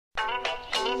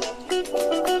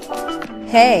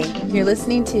Hey, you're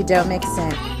listening to Don't Make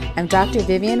Sense. I'm Dr.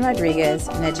 Vivian Rodriguez,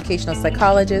 an educational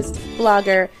psychologist,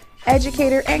 blogger,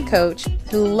 educator, and coach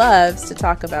who loves to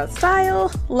talk about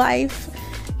style, life,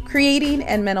 creating,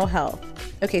 and mental health.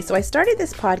 Okay, so I started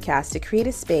this podcast to create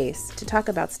a space to talk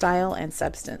about style and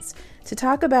substance, to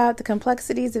talk about the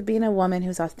complexities of being a woman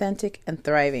who's authentic and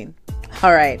thriving.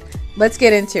 All right, let's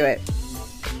get into it.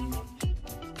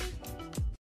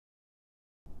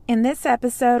 In this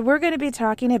episode, we're going to be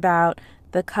talking about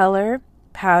the color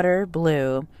powder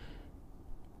blue.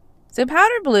 So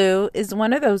powder blue is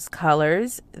one of those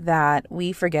colors that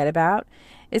we forget about.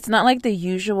 It's not like the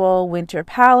usual winter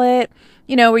palette.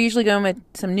 You know, we're usually going with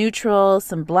some neutrals,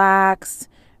 some blacks,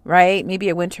 right? Maybe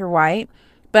a winter white.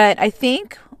 But I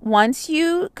think once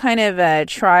you kind of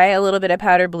try a little bit of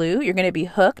powder blue, you're going to be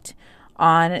hooked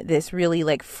on this really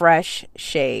like fresh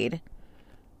shade.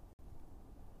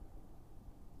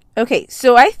 Okay,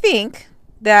 so I think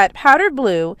that powder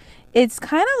blue, it's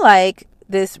kind of like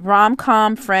this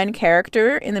rom-com friend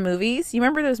character in the movies. You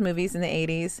remember those movies in the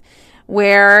 80s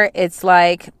where it's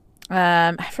like,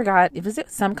 I forgot, was it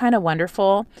Some Kind of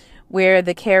Wonderful, where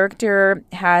the character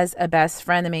has a best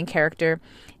friend, the main character,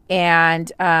 and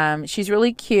she's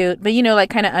really cute, but like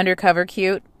kind of undercover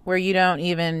cute, where you don't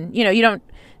even, you don't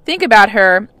think about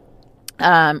her,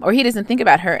 or he doesn't think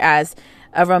about her as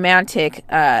a romantic,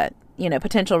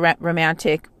 potential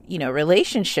romantic,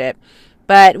 relationship,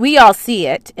 but we all see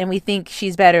it and we think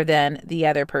she's better than the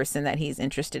other person that he's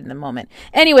interested in the moment.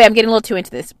 Anyway, I'm getting a little too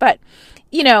into this, but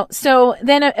so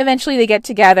then eventually they get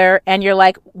together and you're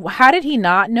like, how did he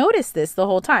not notice this the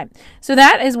whole time? So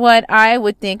that is what I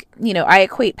would think, I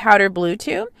equate powder blue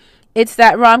to. It's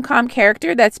that rom-com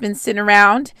character that's been sitting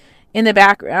around in the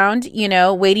background,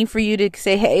 waiting for you to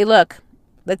say, hey, look,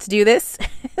 let's do this.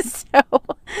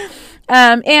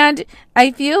 And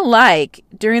I feel like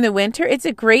during the winter, it's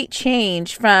a great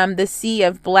change from the sea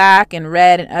of black and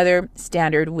red and other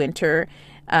standard winter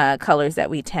colors that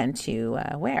we tend to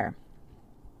wear.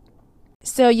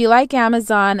 So you like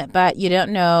Amazon, but you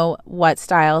don't know what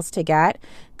styles to get?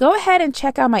 Go ahead and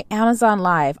check out my Amazon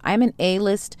Live. I'm an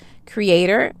A-list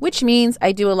creator, which means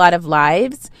I do a lot of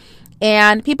lives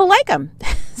and people like them.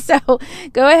 So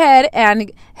go ahead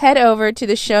and head over to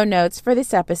the show notes for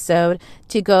this episode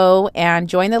to go and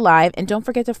join the live. And don't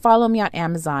forget to follow me on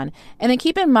Amazon. And then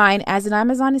keep in mind, as an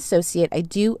Amazon associate, I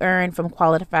do earn from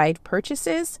qualified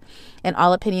purchases, and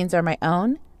all opinions are my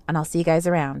own. And I'll see you guys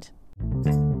around.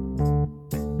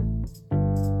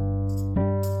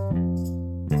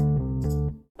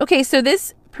 Okay, so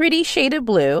this pretty shade of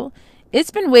blue,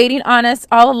 it's been waiting on us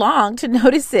all along to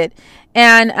notice it.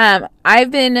 And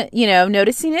I've been,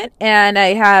 noticing it, and I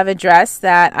have a dress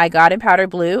that I got in powder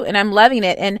blue, and I'm loving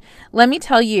it. And let me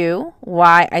tell you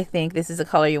why I think this is a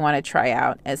color you want to try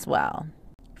out as well.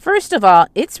 First of all,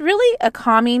 it's really a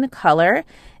calming color,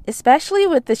 especially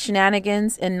with the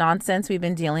shenanigans and nonsense we've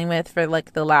been dealing with for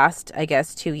like the last,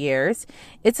 2 years.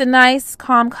 It's a nice,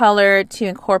 calm color to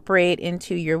incorporate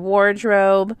into your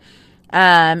wardrobe.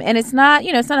 And it's not,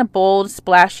 it's not a bold,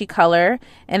 splashy color,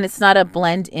 and it's not a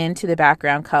blend into the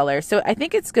background color. So I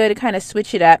think it's good to kind of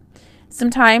switch it up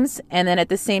sometimes. And then at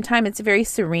the same time, it's very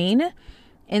serene.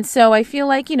 And so I feel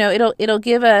like, it'll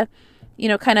give a,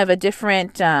 kind of a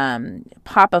different,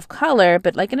 pop of color,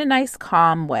 but like in a nice,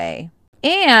 calm way.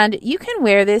 And you can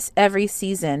wear this every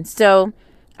season. So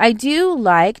I do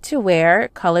like to wear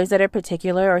colors that are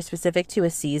particular or specific to a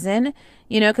season,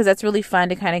 because that's really fun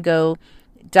to kind of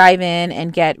dive in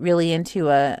and get really into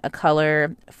a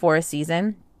color for a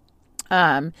season.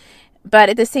 But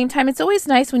at the same time, it's always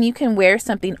nice when you can wear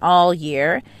something all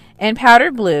year. And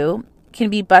powder blue can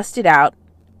be busted out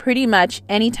pretty much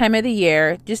any time of the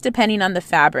year, just depending on the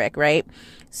fabric, right?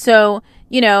 So,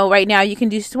 right now you can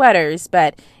do sweaters,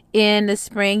 but in the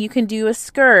spring you can do a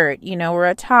skirt, or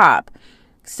a top.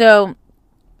 So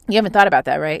you haven't thought about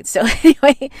that, right? So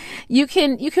anyway, you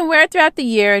can wear it throughout the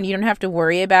year, and you don't have to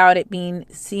worry about it being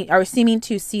seeming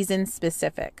too season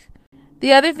specific.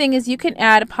 The other thing is you can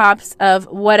add pops of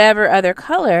whatever other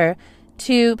color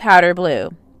to powder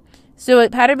blue. So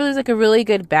powder blue is like a really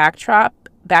good backdrop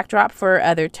for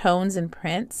other tones and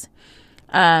prints.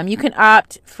 You can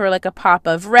opt for like a pop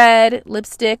of red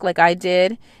lipstick, like I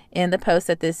did in the post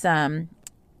that this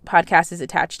podcast is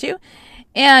attached to.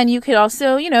 And you could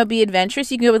also, be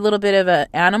adventurous. You can go with a little bit of an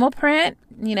animal print,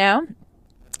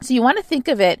 So you want to think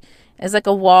of it as like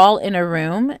a wall in a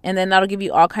room, and then that'll give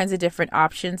you all kinds of different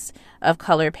options of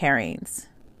color pairings.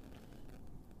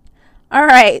 All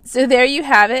right, so there you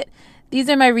have it. These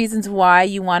are my reasons why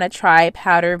you want to try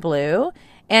powder blue.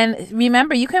 And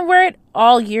remember, you can wear it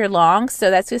all year long,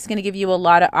 so that's just going to give you a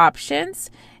lot of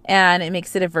options, and it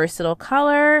makes it a versatile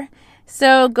color.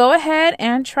 So go ahead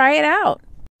and try it out.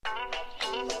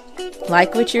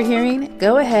 Like what you're hearing?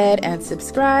 Go ahead and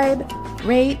subscribe,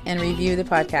 rate, and review the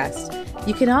podcast.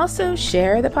 You can also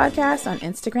share the podcast on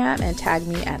Instagram and tag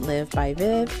me at Live by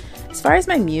Viv. As far as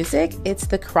my music, it's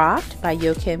The Croft by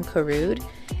Joachim Karud.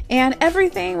 And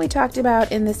everything we talked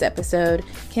about in this episode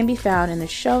can be found in the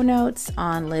show notes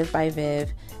on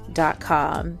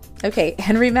livebyviv.com. Okay,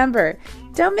 and remember,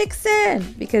 don't mix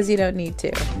in because you don't need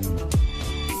to.